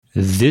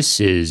This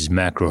is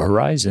Macro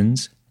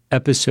Horizons,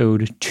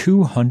 episode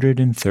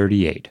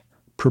 238,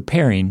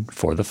 Preparing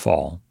for the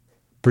Fall,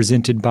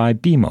 presented by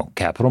BMO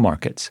Capital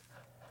Markets.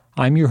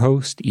 I'm your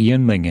host,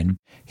 Ian Lyngen,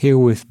 here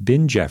with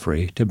Ben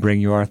Jeffery to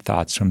bring you our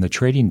thoughts from the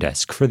trading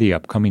desk for the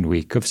upcoming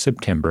week of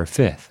September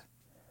 5th.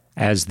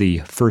 As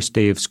the first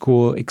day of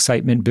school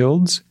excitement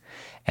builds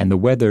and the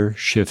weather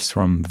shifts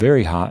from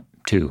very hot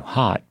to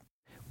hot,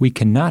 we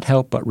cannot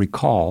help but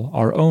recall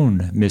our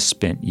own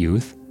misspent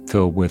youth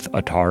filled with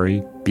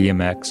Atari,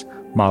 BMX,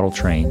 model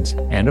trains,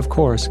 and of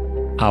course,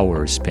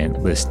 hours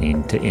spent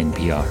listening to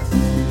NPR.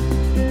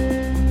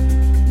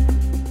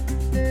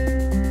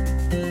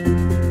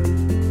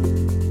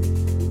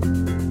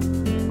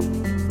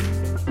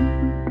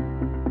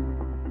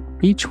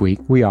 Each week,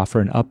 we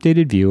offer an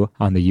updated view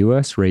on the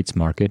U.S. rates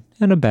market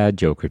and a bad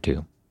joke or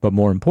two. But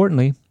more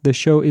importantly, the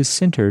show is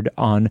centered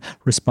on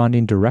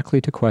responding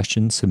directly to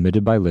questions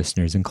submitted by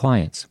listeners and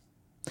clients.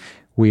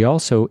 We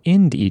also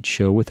end each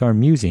show with our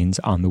musings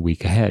on the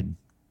week ahead.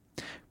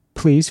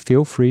 Please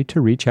feel free to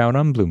reach out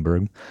on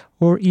Bloomberg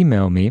or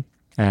email me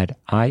at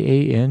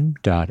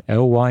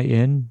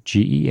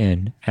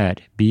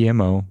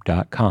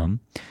ian.lyngen@bmo.com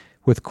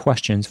with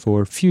questions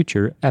for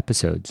future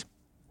episodes.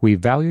 We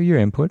value your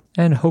input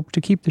and hope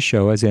to keep the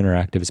show as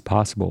interactive as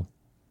possible.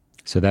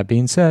 So that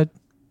being said,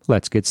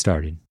 let's get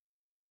started.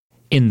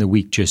 In the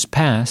week just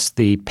past,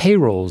 the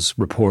payrolls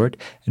report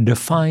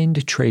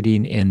defined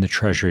trading in the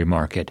Treasury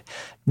market,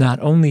 not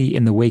only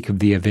in the wake of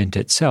the event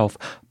itself,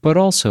 but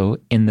also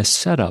in the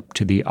setup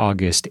to the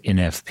August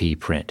NFP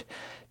print.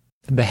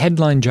 The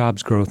headline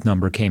jobs growth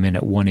number came in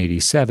at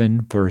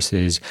 187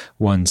 versus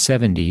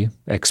 170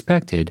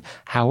 expected.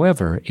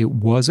 However, it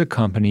was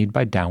accompanied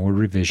by downward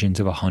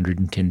revisions of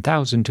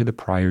 110,000 to the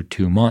prior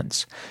 2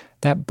 months.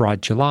 That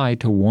brought July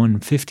to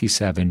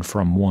 157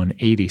 from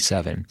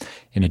 187.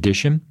 In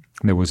addition,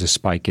 there was a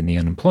spike in the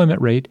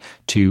unemployment rate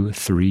to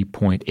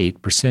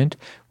 3.8%,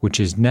 which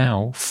is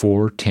now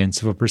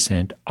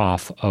 0.4%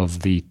 off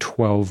of the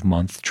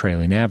 12-month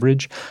trailing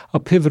average, a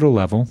pivotal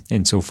level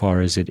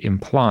insofar as it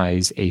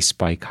implies a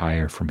spike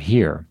higher from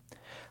here.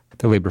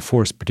 The labor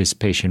force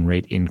participation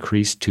rate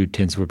increased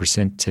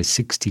 0.2% to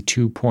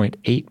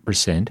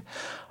 62.8%,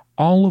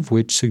 all of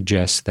which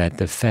suggests that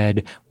the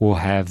Fed will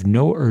have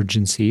no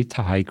urgency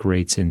to hike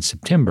rates in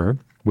September,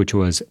 which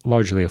was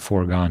largely a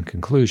foregone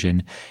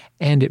conclusion,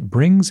 and it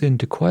brings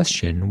into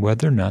question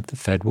whether or not the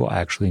Fed will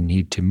actually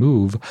need to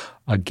move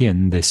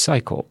again this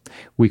cycle.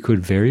 We could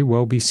very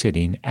well be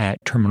sitting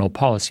at terminal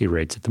policy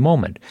rates at the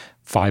moment,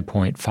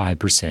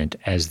 5.5%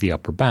 as the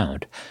upper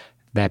bound.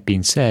 That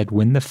being said,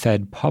 when the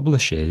Fed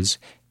publishes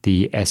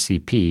the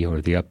SEP,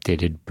 or the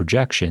updated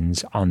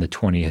projections, on the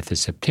 20th of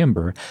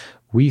September,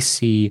 we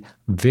see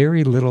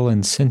very little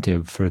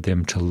incentive for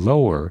them to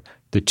lower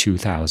the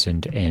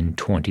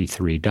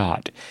 2023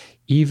 dot,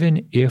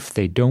 even if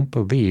they don't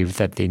believe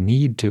that they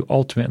need to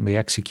ultimately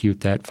execute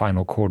that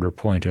final quarter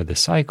point of the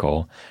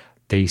cycle.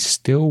 They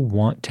still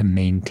want to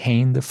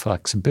maintain the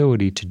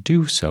flexibility to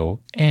do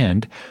so,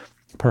 and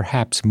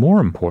perhaps more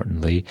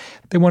importantly,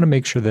 they want to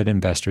make sure that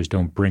investors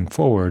don't bring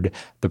forward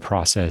the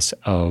process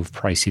of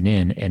pricing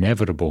in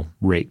inevitable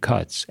rate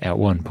cuts at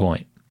one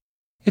point.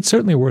 It's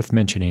certainly worth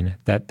mentioning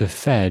that the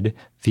Fed,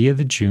 via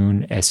the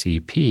June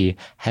SEP,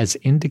 has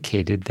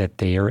indicated that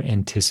they are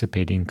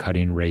anticipating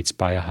cutting rates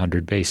by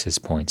 100 basis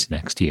points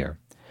next year.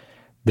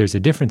 There's a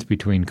difference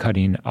between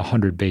cutting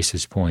 100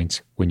 basis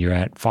points when you're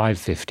at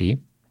 550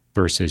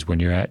 versus when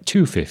you're at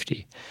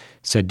 250.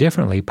 Said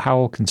differently,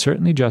 Powell can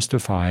certainly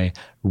justify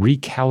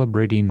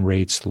recalibrating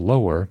rates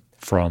lower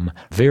from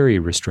very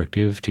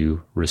restrictive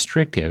to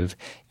restrictive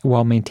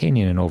while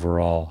maintaining an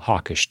overall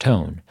hawkish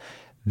tone.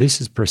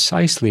 This is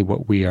precisely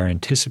what we are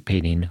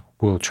anticipating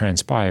will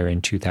transpire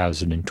in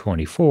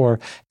 2024,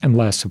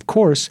 unless, of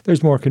course,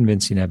 there's more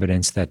convincing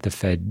evidence that the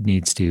Fed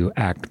needs to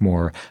act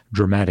more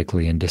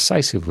dramatically and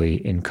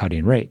decisively in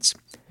cutting rates.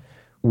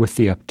 With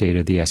the update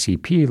of the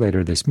SEP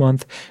later this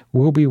month,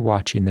 we'll be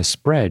watching the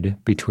spread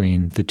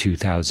between the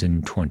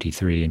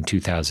 2023 and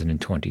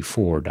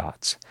 2024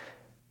 dots.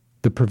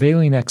 The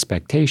prevailing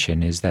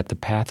expectation is that the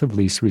path of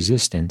least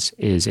resistance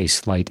is a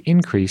slight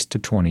increase to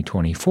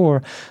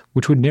 2024,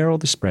 which would narrow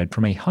the spread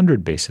from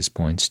 100 basis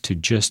points to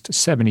just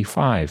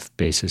 75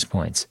 basis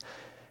points.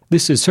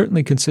 This is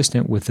certainly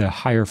consistent with the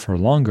higher for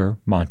longer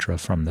mantra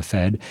from the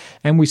Fed,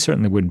 and we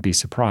certainly wouldn't be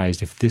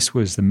surprised if this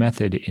was the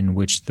method in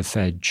which the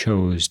Fed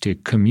chose to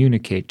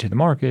communicate to the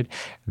market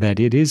that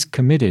it is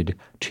committed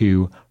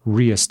to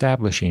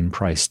reestablishing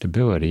price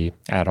stability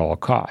at all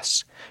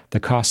costs. The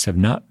costs have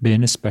not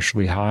been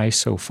especially high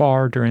so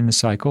far during the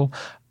cycle,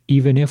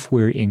 even if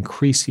we're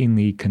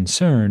increasingly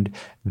concerned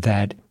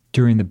that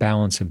during the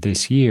balance of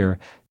this year,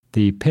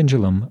 the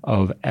pendulum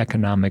of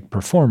economic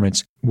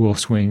performance will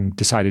swing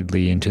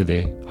decidedly into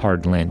the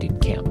hard landing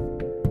camp.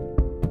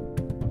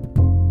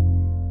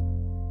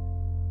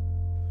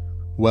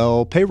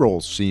 Well,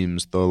 payroll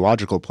seems the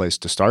logical place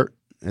to start.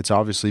 It's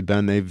obviously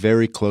been a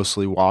very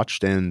closely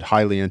watched and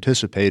highly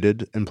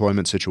anticipated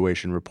employment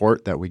situation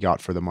report that we got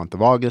for the month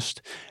of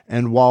August.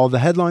 And while the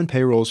headline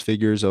payrolls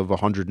figures of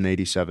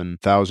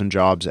 187,000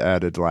 jobs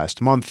added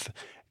last month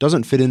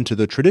doesn't fit into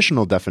the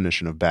traditional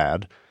definition of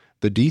bad,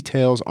 the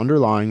details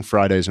underlying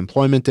Friday's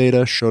employment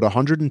data showed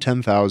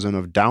 110,000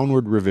 of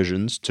downward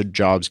revisions to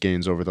jobs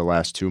gains over the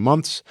last 2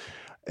 months,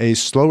 a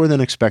slower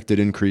than expected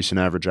increase in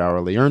average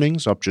hourly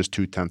earnings, up just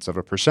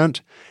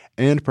 0.2%,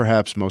 and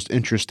perhaps most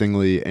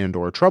interestingly and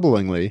or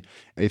troublingly,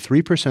 a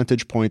 3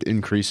 percentage point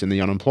increase in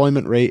the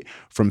unemployment rate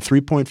from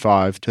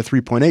 3.5 to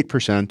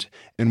 3.8%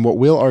 in what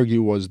we'll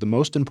argue was the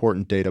most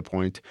important data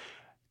point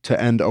to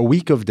end a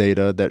week of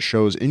data that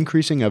shows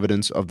increasing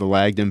evidence of the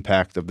lagged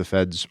impact of the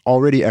Fed's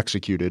already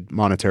executed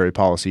monetary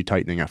policy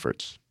tightening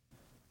efforts.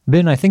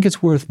 Ben, I think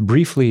it's worth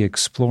briefly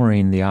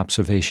exploring the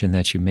observation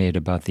that you made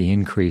about the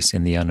increase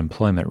in the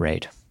unemployment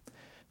rate.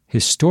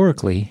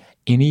 Historically,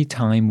 any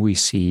time we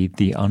see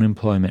the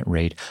unemployment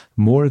rate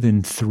more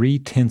than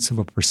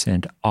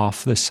 0.3%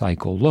 off the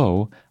cycle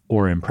low,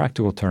 or in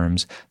practical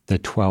terms, the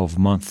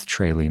 12-month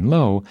trailing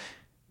low,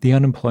 the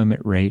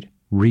unemployment rate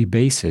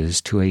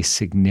rebases to a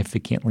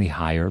significantly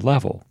higher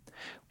level.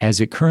 As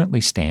it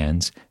currently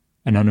stands,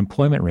 an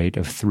unemployment rate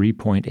of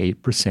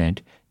 3.8%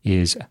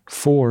 is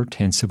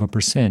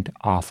 0.4%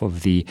 off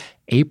of the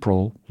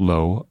April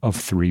low of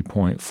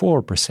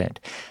 3.4%.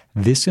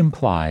 This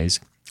implies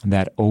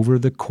that over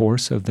the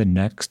course of the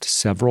next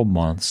several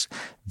months,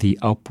 the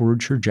upward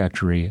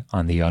trajectory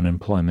on the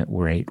unemployment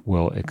rate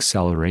will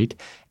accelerate,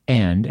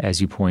 and,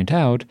 as you point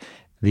out,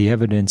 the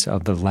evidence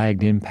of the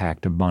lagged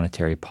impact of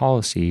monetary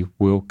policy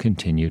will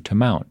continue to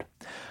mount.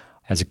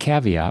 As a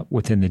caveat,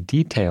 within the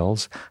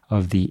details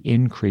of the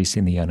increase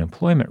in the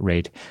unemployment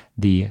rate,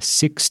 the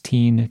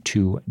 16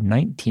 to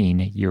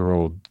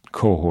 19-year-old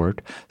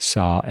cohort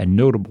saw a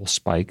notable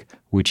spike,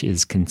 which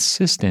is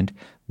consistent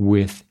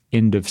with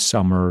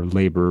end-of-summer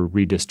labor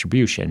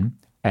redistribution,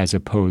 as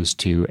opposed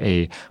to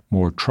a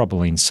more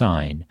troubling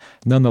sign.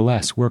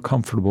 Nonetheless, we're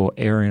comfortable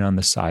erring on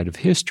the side of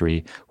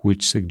history,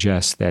 which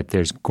suggests that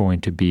there's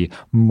going to be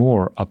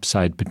more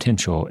upside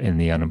potential in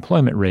the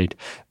unemployment rate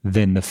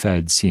than the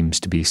Fed seems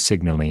to be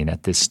signaling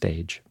at this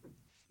stage.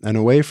 And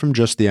away from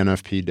just the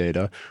NFP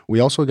data, we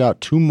also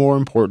got 2 more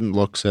important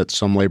looks at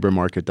some labor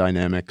market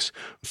dynamics,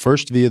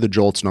 first via the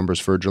JOLTS numbers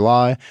for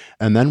July,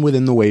 and then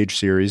within the wage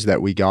series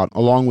that we got,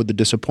 along with the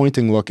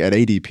disappointing look at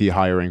ADP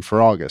hiring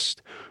for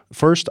August.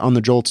 First, on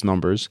the JOLTS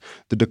numbers,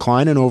 the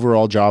decline in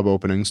overall job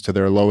openings to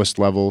their lowest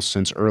levels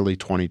since early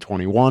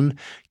 2021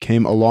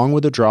 came along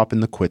with a drop in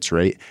the quits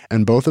rate,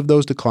 and both of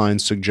those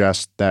declines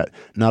suggest that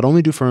not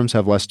only do firms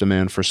have less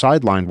demand for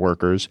sidelined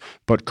workers,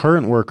 but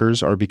current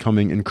workers are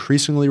becoming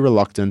increasingly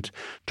reluctant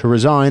to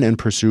resign and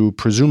pursue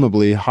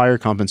presumably higher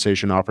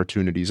compensation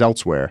opportunities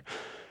elsewhere.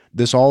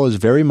 This all is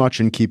very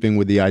much in keeping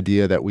with the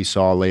idea that we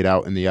saw laid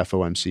out in the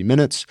FOMC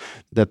minutes,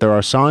 that there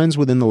are signs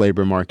within the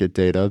labor market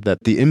data that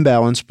the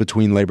imbalance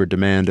between labor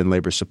demand and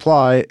labor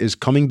supply is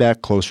coming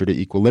back closer to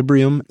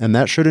equilibrium, and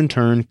that should in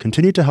turn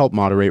continue to help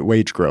moderate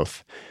wage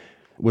growth.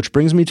 Which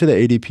brings me to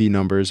the ADP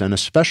numbers, and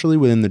especially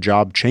within the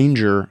job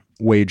changer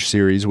wage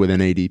series within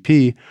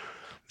ADP,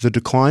 the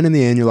decline in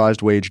the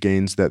annualized wage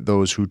gains that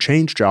those who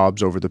changed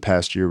jobs over the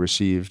past year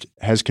received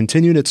has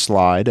continued its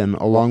slide, and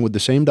along with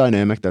the same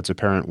dynamic that's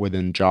apparent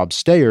within job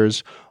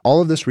stayers,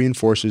 all of this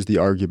reinforces the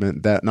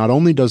argument that not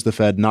only does the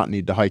Fed not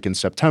need to hike in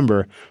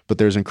September, but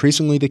there's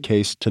increasingly the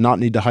case to not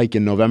need to hike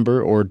in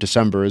November or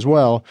December as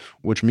well,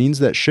 which means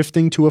that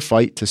shifting to a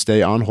fight to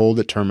stay on hold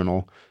at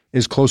terminal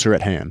is closer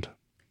at hand.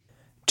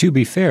 To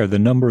be fair, the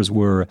numbers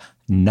were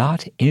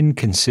not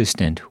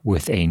inconsistent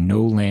with a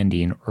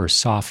no-landing or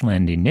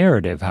soft-landing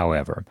narrative,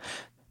 however.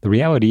 The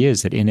reality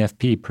is that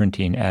NFP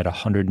printing at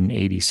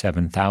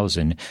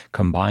 187,000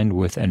 combined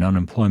with an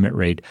unemployment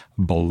rate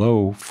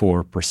below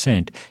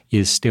 4%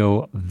 is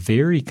still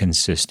very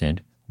consistent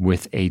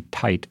with a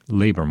tight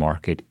labor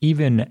market,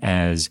 even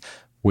as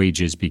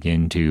wages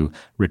begin to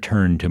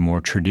return to more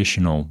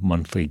traditional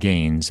monthly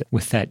gains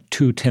with that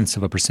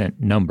 0.2%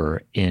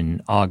 number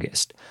in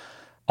August.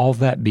 All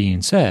that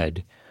being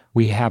said,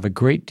 we have a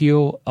great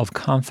deal of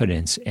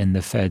confidence in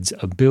the Fed's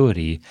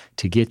ability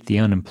to get the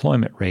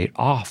unemployment rate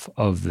off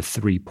of the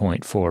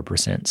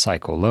 3.4%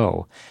 cycle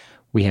low.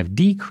 We have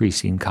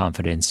decreasing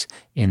confidence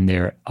in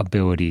their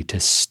ability to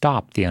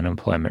stop the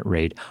unemployment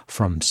rate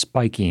from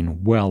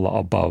spiking well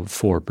above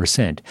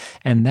 4%,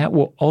 and that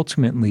will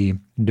ultimately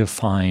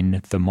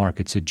define the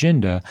market's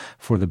agenda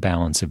for the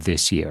balance of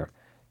this year.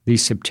 The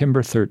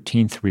September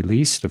 13th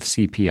release of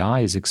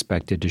CPI is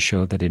expected to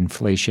show that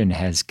inflation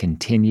has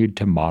continued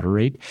to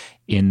moderate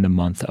in the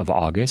month of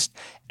August,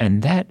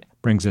 and that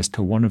brings us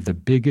to one of the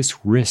biggest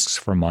risks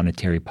for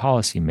monetary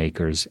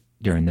policymakers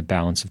during the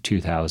balance of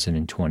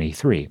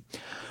 2023.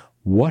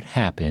 What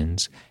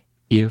happens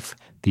if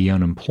the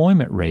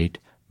unemployment rate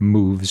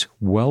moves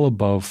well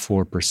above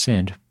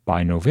 4%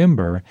 by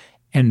November,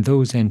 and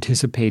those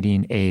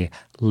anticipating a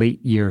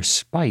late-year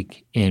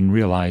spike in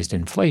realized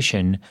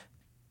inflation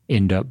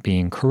end up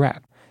being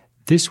correct?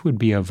 This would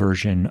be a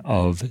version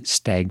of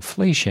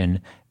stagflation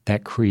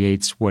that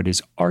creates what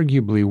is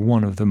arguably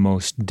one of the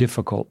most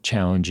difficult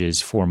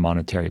challenges for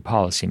monetary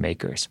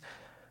policymakers.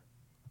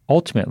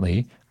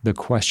 Ultimately, the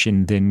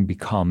question then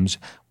becomes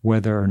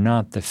whether or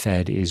not the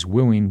Fed is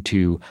willing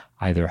to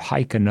either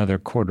hike another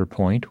quarter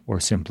point or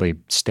simply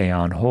stay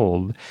on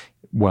hold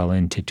well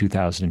into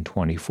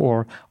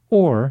 2024,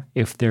 or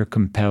if they're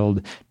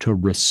compelled to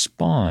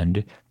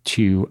respond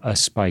to a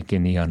spike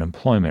in the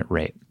unemployment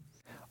rate.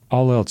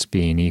 All else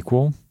being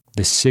equal,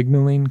 the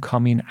signaling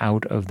coming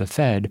out of the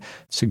Fed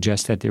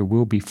suggests that there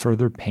will be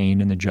further pain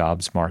in the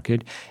jobs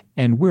market,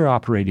 and we're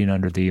operating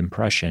under the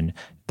impression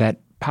that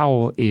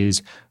Powell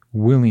is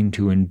willing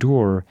to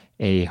endure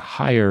a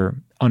higher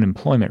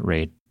unemployment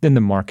rate than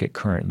the market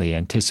currently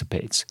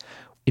anticipates.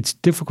 It's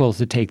difficult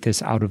to take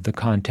this out of the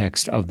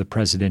context of the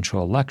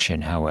presidential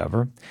election,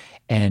 however,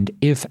 and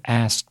if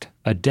asked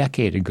a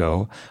decade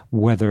ago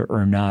whether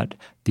or not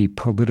the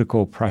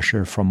political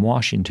pressure from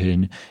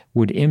Washington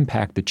would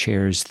impact the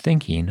chair's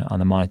thinking on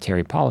the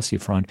monetary policy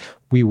front,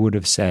 we would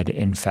have said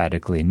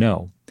emphatically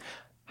no.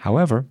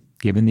 However,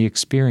 given the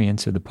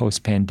experience of the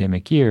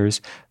post-pandemic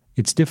years,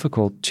 it's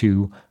difficult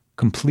to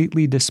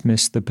completely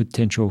dismiss the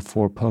potential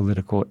for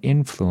political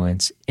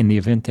influence in the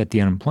event that the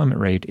unemployment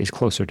rate is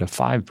closer to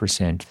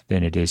 5%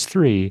 than it is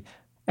 3%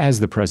 as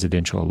the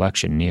presidential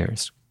election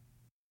nears.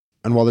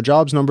 And while the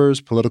jobs numbers,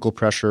 political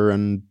pressure,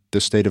 and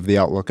the state of the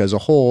outlook as a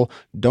whole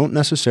don't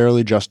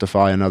necessarily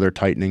justify another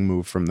tightening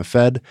move from the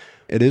Fed,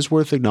 it is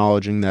worth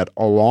acknowledging that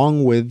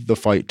along with the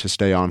fight to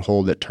stay on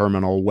hold at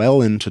terminal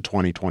well into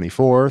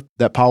 2024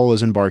 that Powell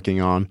is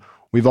embarking on,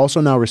 we've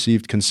also now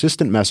received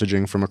consistent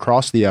messaging from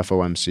across the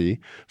FOMC,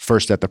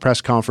 first at the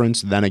press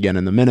conference, then again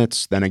in the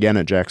minutes, then again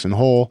at Jackson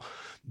Hole,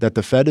 that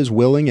the Fed is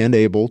willing and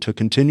able to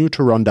continue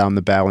to run down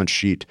the balance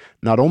sheet,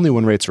 not only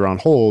when rates are on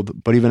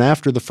hold, but even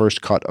after the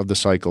first cut of the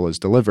cycle is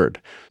delivered.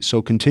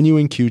 So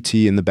continuing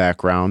QT in the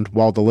background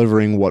while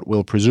delivering what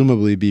will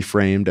presumably be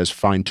framed as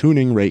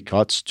fine-tuning rate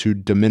cuts to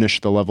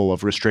diminish the level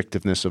of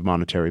restrictiveness of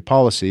monetary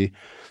policy,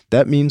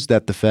 that means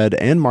that the Fed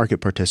and market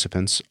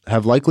participants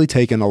have likely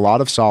taken a lot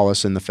of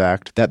solace in the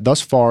fact that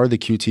thus far the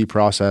QT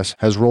process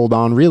has rolled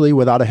on really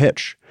without a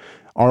hitch.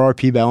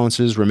 RRP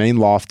balances remain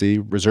lofty,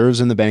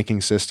 reserves in the banking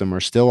system are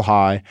still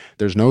high,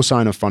 there's no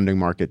sign of funding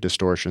market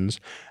distortions,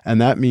 and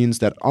that means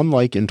that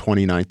unlike in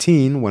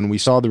 2019, when we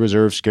saw the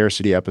reserve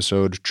scarcity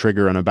episode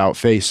trigger an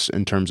about-face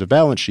in terms of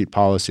balance sheet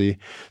policy,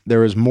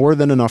 there is more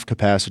than enough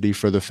capacity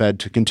for the Fed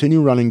to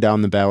continue running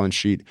down the balance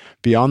sheet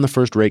beyond the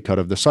first rate cut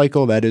of the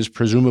cycle that is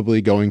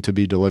presumably going to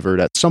be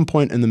delivered at some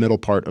point in the middle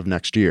part of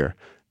next year.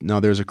 Now,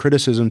 there's a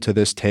criticism to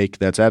this take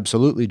that's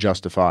absolutely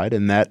justified,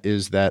 and that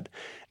is that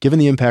given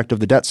the impact of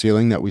the debt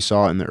ceiling that we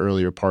saw in the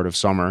earlier part of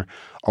summer,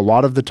 a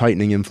lot of the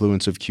tightening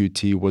influence of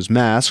QT was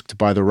masked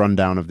by the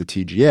rundown of the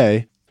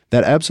TGA.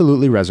 That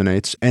absolutely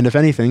resonates, and if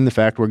anything, the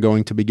fact we're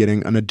going to be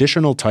getting an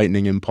additional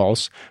tightening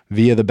impulse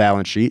via the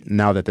balance sheet,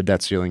 now that the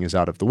debt ceiling is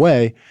out of the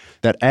way,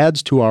 that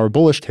adds to our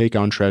bullish take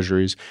on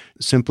treasuries,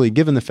 simply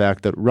given the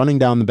fact that running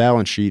down the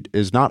balance sheet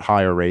is not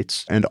higher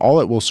rates, and all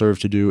it will serve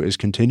to do is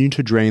continue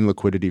to drain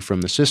liquidity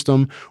from the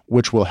system,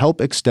 which will help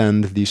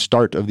extend the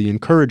start of the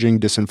encouraging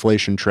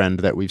disinflation trend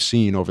that we've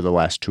seen over the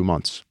last 2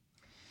 months.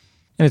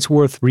 And it's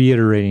worth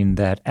reiterating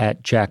that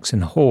at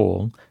Jackson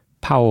Hole,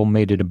 Powell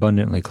made it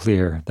abundantly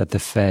clear that the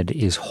Fed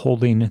is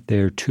holding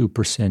their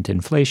 2%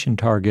 inflation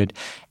target,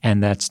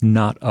 and that's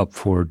not up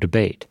for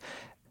debate.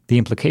 The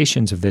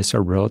implications of this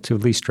are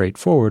relatively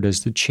straightforward,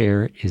 as the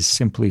chair is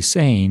simply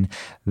saying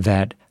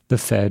that the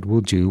Fed will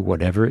do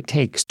whatever it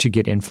takes to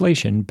get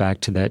inflation back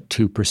to that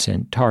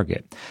 2%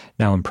 target.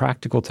 Now, in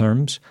practical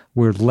terms,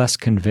 we're less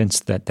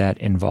convinced that that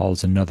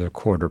involves another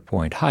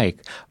quarter-point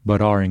hike,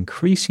 but are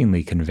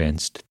increasingly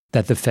convinced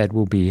that the Fed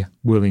will be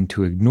willing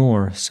to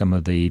ignore some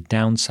of the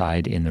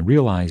downside in the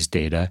realized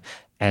data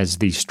as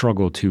the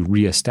struggle to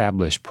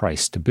reestablish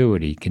price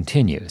stability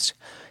continues.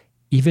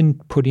 Even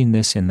putting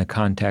this in the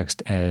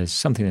context as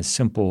something as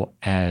simple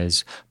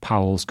as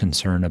Powell's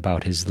concern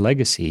about his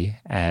legacy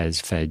as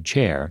Fed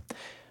chair,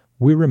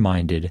 we're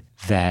reminded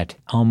that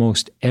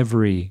almost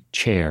every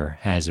chair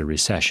has a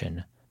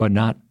recession, but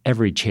not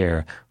every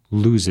chair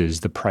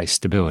loses the price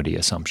stability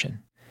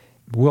assumption.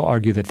 We'll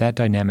argue that that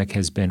dynamic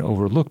has been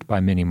overlooked by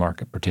many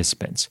market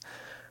participants.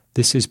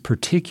 This is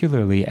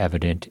particularly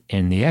evident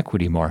in the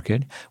equity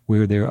market,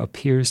 where there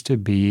appears to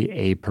be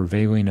a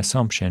prevailing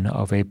assumption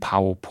of a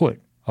Powell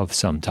put of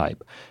some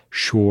type.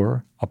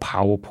 Sure, a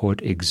Powell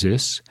put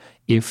exists.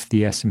 If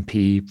the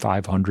S&P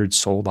 500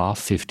 sold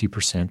off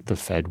 50%, the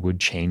Fed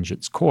would change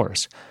its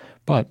course.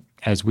 But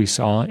as we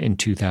saw in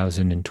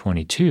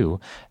 2022,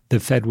 the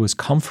Fed was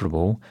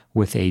comfortable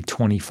with a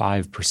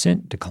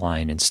 25%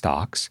 decline in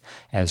stocks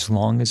as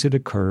long as it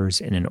occurs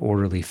in an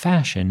orderly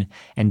fashion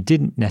and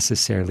didn't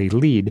necessarily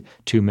lead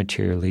to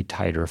materially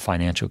tighter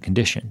financial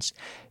conditions.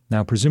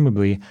 Now,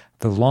 presumably,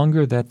 the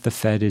longer that the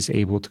Fed is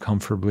able to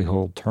comfortably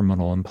hold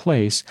terminal in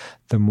place,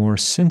 the more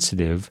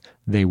sensitive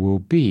they will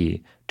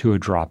be to a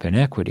drop in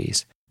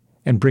equities.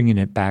 And bringing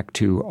it back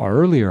to our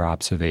earlier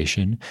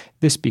observation,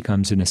 this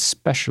becomes an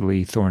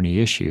especially thorny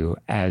issue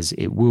as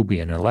it will be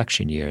an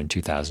election year in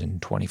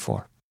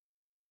 2024.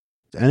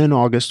 And in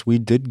August, we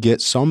did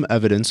get some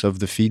evidence of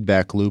the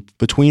feedback loop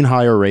between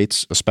higher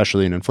rates,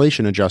 especially in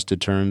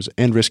inflation-adjusted terms,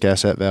 and risk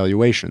asset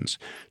valuations.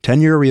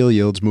 10-year real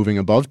yields moving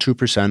above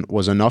 2%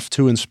 was enough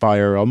to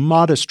inspire a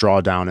modest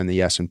drawdown in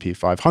the S&P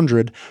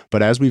 500,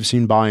 but as we've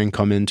seen buying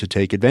come in to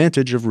take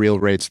advantage of real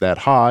rates that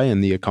high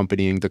and the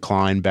accompanying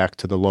decline back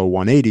to the low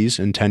 180s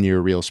in 10-year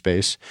real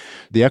space,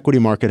 the equity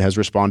market has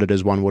responded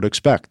as one would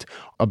expect.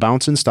 A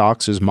bounce in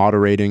stocks is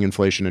moderating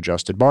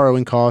inflation-adjusted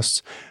borrowing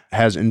costs,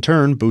 has in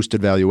turn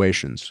boosted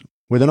valuations.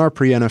 Within our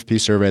pre-NFP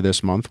survey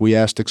this month, we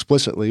asked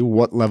explicitly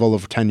what level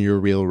of 10-year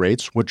real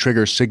rates would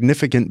trigger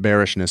significant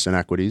bearishness in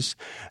equities,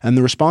 and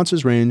the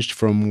responses ranged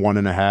from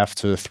 1.5%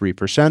 to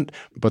 3%,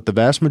 but the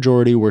vast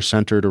majority were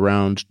centered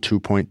around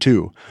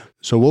 2.2%.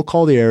 So we'll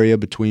call the area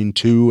between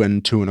 2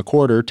 and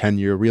 2.25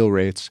 10-year real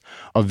rates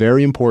a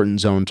very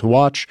important zone to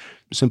watch,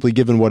 simply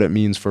given what it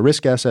means for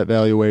risk asset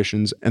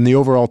valuations and the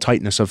overall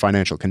tightness of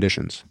financial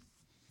conditions.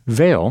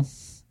 Vale,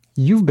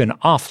 you've been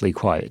awfully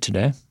quiet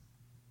today.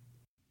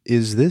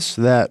 Is this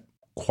that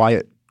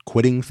quiet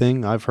quitting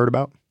thing I've heard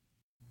about?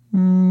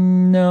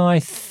 No, I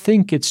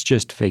think it's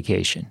just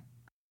vacation.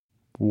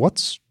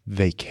 What's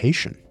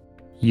vacation?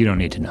 You don't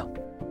need to know.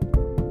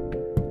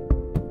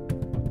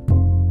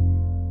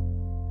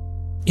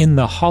 In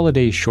the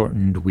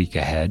holiday-shortened week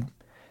ahead,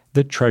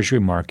 the Treasury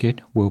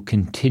market will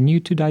continue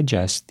to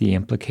digest the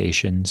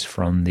implications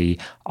from the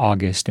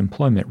August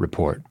employment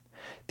report.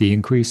 The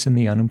increase in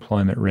the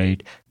unemployment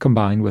rate,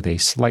 combined with a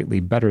slightly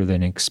better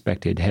than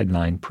expected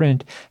headline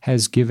print,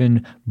 has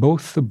given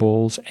both the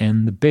bulls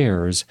and the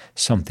bears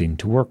something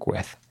to work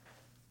with.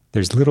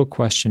 There's little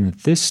question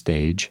at this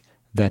stage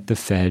that the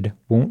Fed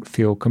won't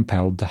feel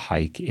compelled to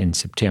hike in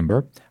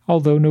September,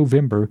 although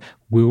November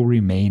will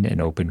remain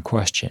an open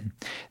question.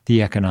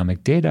 The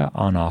economic data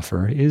on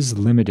offer is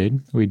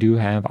limited. We do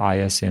have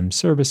ISM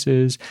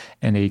services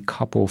and a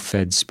couple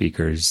Fed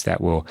speakers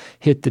that will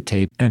hit the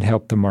tape and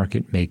help the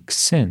market make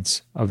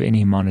sense of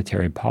any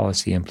monetary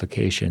policy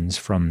implications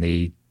from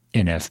the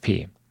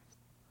NFP.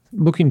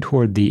 Looking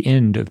toward the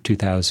end of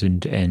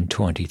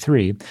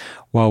 2023,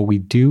 while we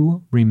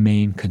do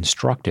remain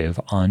constructive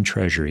on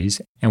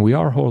Treasuries and we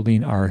are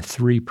holding our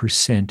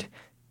 3%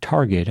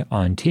 target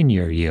on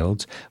 10-year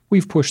yields,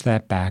 we've pushed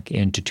that back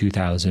into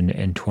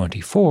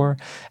 2024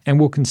 and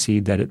will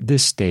concede that at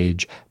this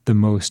stage, the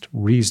most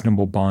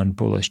reasonable bond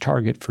bullish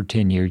target for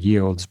 10-year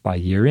yields by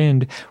year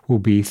end will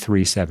be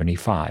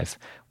 375.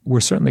 We're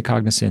certainly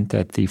cognizant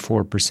that the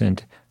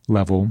 4%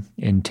 level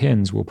in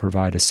 10s will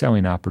provide a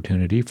selling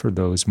opportunity for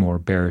those more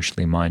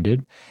bearishly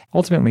minded.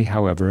 Ultimately,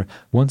 however,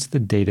 once the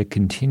data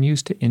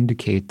continues to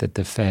indicate that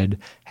the Fed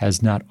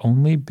has not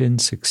only been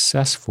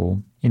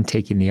successful in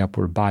taking the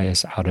upward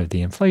bias out of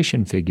the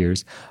inflation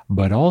figures,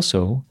 but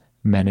also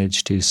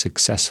managed to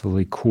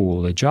successfully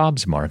cool the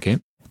jobs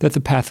market, that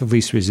the path of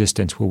least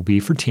resistance will be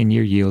for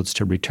 10-year yields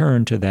to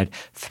return to that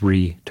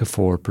 3 to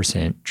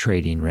 4%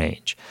 trading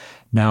range.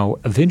 Now,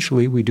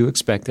 eventually, we do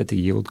expect that the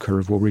yield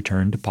curve will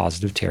return to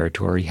positive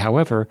territory.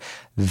 However,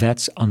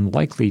 that's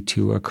unlikely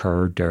to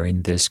occur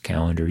during this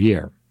calendar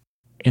year.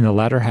 In the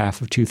latter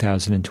half of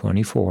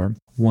 2024,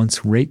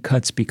 once rate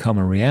cuts become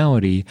a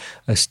reality,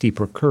 a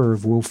steeper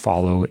curve will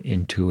follow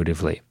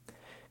intuitively.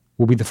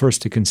 We'll be the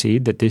first to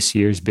concede that this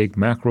year's big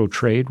macro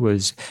trade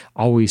was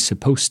always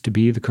supposed to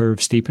be the curve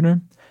steepener.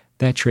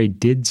 That trade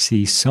did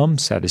see some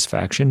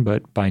satisfaction,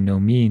 but by no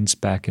means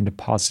back into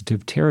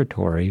positive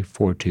territory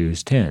for 2s,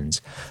 10s.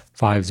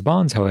 5s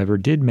bonds, however,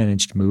 did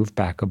manage to move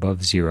back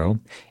above zero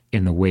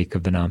in the wake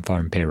of the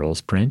non-farm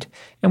payrolls print,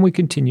 and we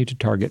continue to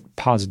target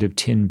positive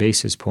 10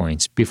 basis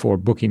points before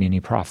booking any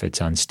profits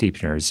on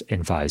steepeners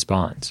in 5s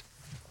bonds.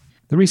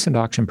 The recent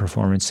auction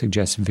performance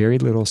suggests very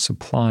little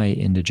supply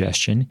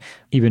indigestion,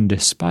 even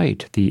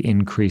despite the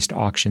increased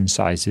auction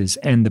sizes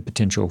and the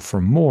potential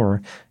for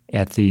more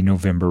at the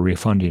November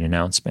refunding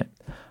announcement.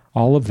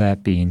 All of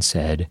that being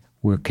said,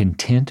 we're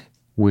content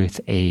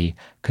with a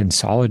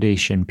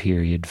consolidation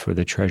period for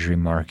the Treasury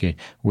market,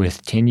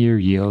 with 10-year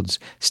yields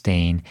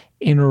staying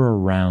in or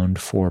around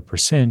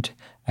 4%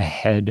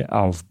 ahead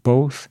of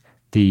both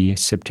the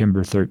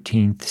September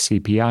 13th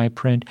CPI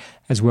print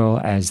as well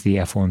as the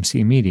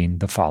FOMC meeting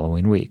the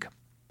following week.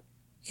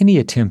 Any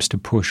attempts to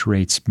push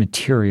rates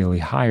materially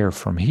higher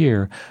from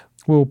here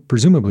will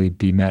presumably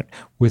be met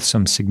with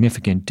some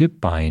significant dip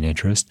buying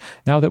interest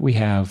now that we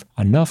have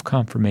enough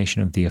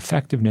confirmation of the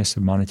effectiveness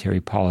of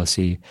monetary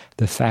policy,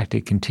 the fact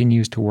it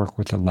continues to work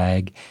with a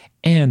lag,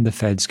 and the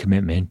Fed's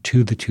commitment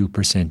to the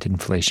 2%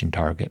 inflation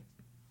target.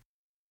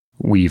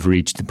 We've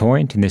reached the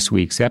point in this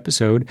week's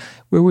episode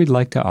where we'd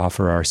like to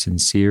offer our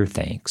sincere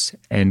thanks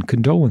and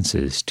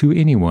condolences to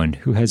anyone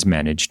who has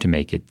managed to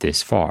make it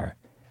this far.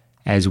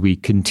 As we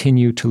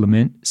continue to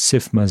lament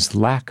SIFMA's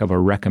lack of a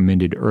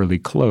recommended early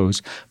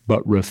close,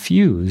 but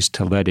refuse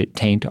to let it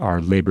taint our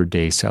Labor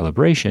Day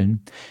celebration,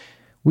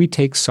 we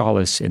take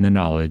solace in the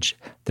knowledge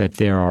that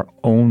there are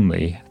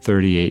only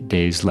 38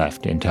 days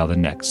left until the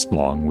next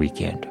long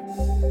weekend.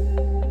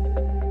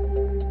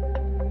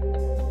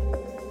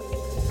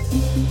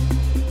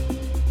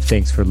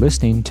 Thanks for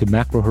listening to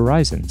Macro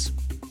Horizons.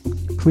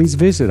 Please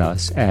visit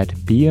us at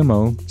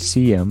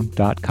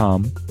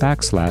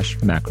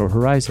bmocm.com/Macro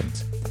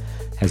Horizons.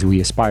 As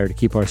we aspire to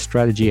keep our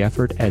strategy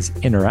effort as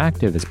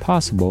interactive as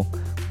possible,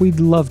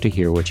 we'd love to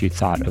hear what you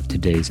thought of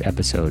today's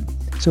episode.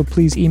 So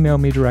please email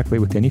me directly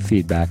with any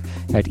feedback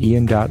at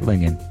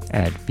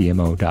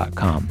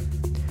ian.lyngen@bmo.com.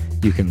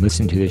 You can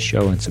listen to this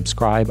show and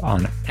subscribe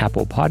on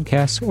Apple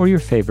Podcasts or your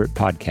favorite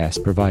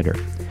podcast provider.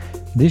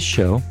 This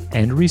show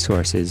and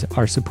resources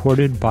are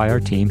supported by our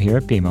team here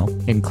at BMO,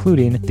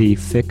 including the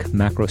FIC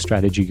Macro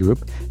Strategy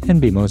Group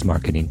and BMO's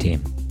marketing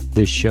team.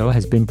 This show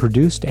has been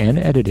produced and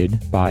edited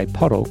by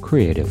Puddle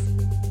Creative.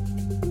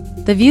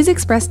 The views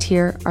expressed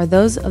here are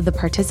those of the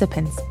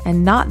participants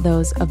and not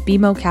those of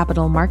BMO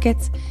Capital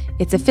Markets,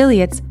 its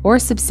affiliates, or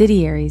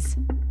subsidiaries.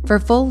 For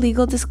full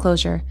legal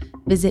disclosure,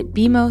 visit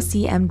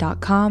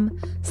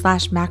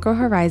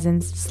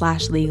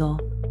bmocm.com/macrohorizons/legal.